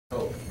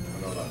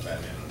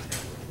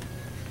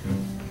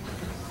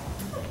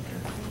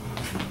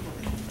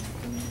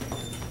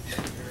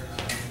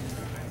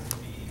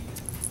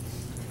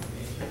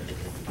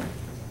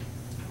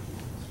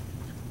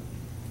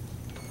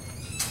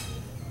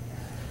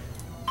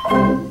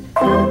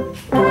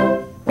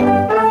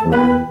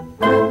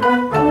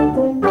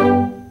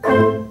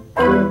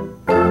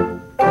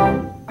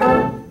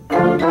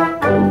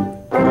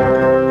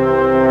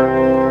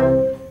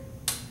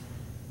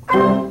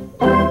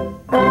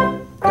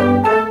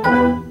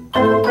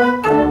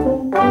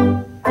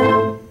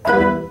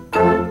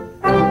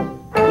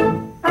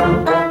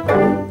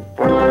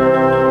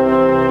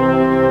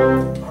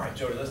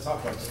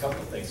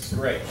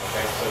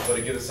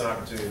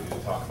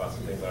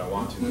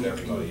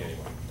me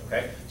anyway.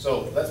 Okay,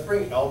 so let's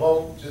bring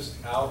elbow just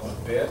out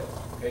a bit.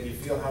 Okay, do you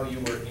feel how you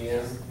were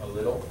in a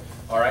little?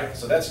 All right,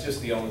 so that's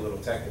just the only little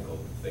technical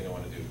thing I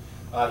want to do.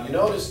 You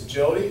notice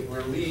Jody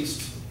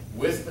released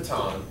with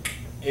baton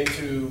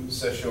into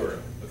Seshura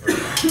the first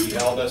time. He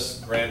held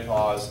us, grand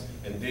pause,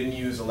 and didn't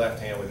use the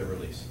left hand with the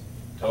release.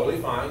 Totally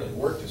fine, it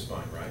worked just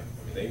fine, right?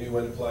 I mean, they knew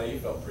when to play, you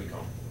felt pretty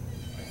comfortable,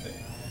 I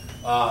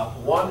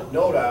think. One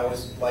note I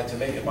always like to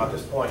make about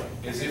this point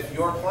is if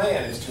your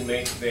plan is to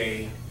make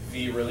the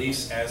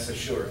release as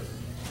Seshura,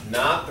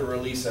 not the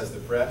release as the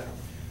prep,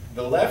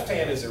 the left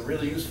hand is a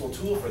really useful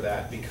tool for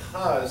that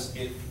because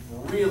it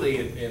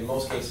really, in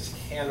most cases,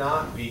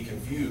 cannot be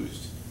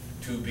confused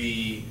to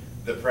be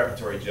the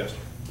preparatory gesture.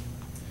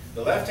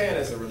 The left hand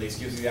as the release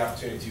gives you the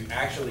opportunity to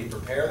actually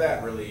prepare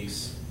that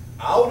release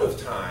out of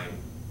time,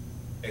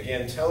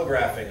 again,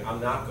 telegraphing,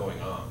 I'm not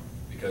going on,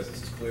 because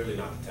this is clearly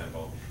not the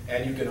tempo,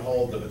 and you can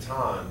hold the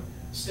baton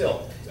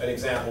still. An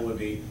example would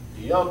be,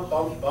 yum,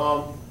 bum,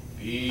 bum,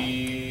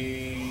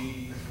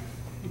 be,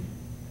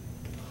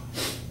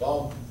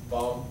 bum,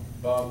 bum,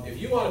 bum. If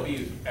you want to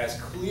be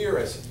as clear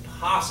as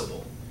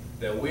possible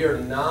that we are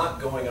not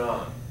going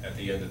on at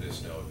the end of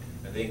this note,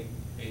 I think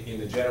in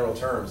the general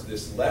terms,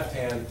 this left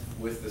hand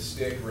with the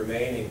stick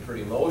remaining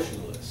pretty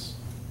motionless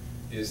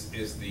is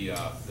the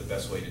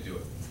best way to do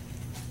it.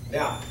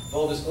 Now,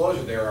 full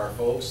disclosure, there are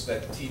folks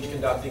that teach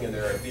conducting and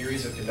there are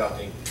theories of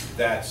conducting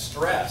that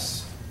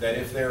stress that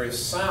if there is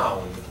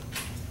sound,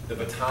 the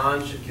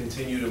baton should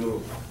continue to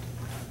move.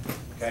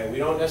 Okay, we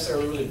don't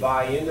necessarily really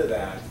buy into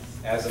that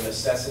as a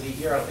necessity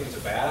here. I don't think it's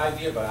a bad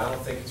idea, but I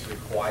don't think it's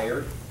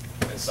required.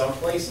 In some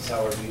places,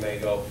 however, we may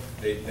go,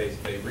 they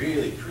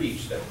really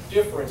preach that the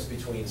difference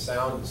between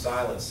sound and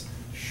silence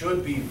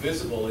should be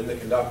visible in the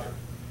conductor.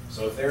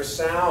 So if there's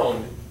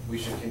sound, we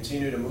should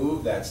continue to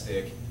move that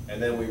stick,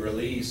 and then we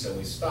release and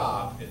we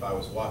stop. If I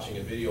was watching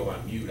a video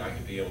on mute, I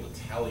could be able to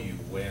tell you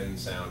when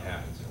sound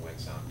happens and when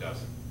sound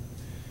doesn't.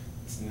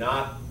 It's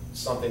not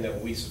something that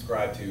we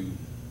subscribe to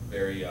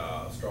very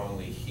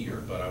strongly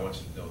here, but I want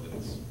you to know that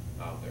it's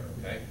out there,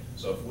 okay?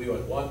 So if we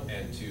went 1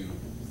 and 2,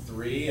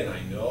 3, and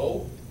I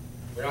know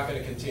we're not going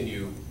to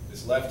continue,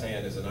 this left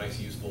hand is a nice,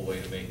 useful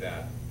way to make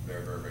that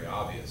very, very, very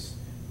obvious.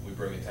 We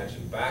bring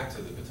attention back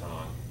to the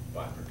baton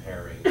by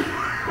preparing in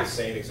the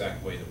same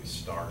exact way that we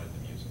started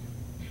the music.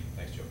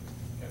 Thanks, Joe.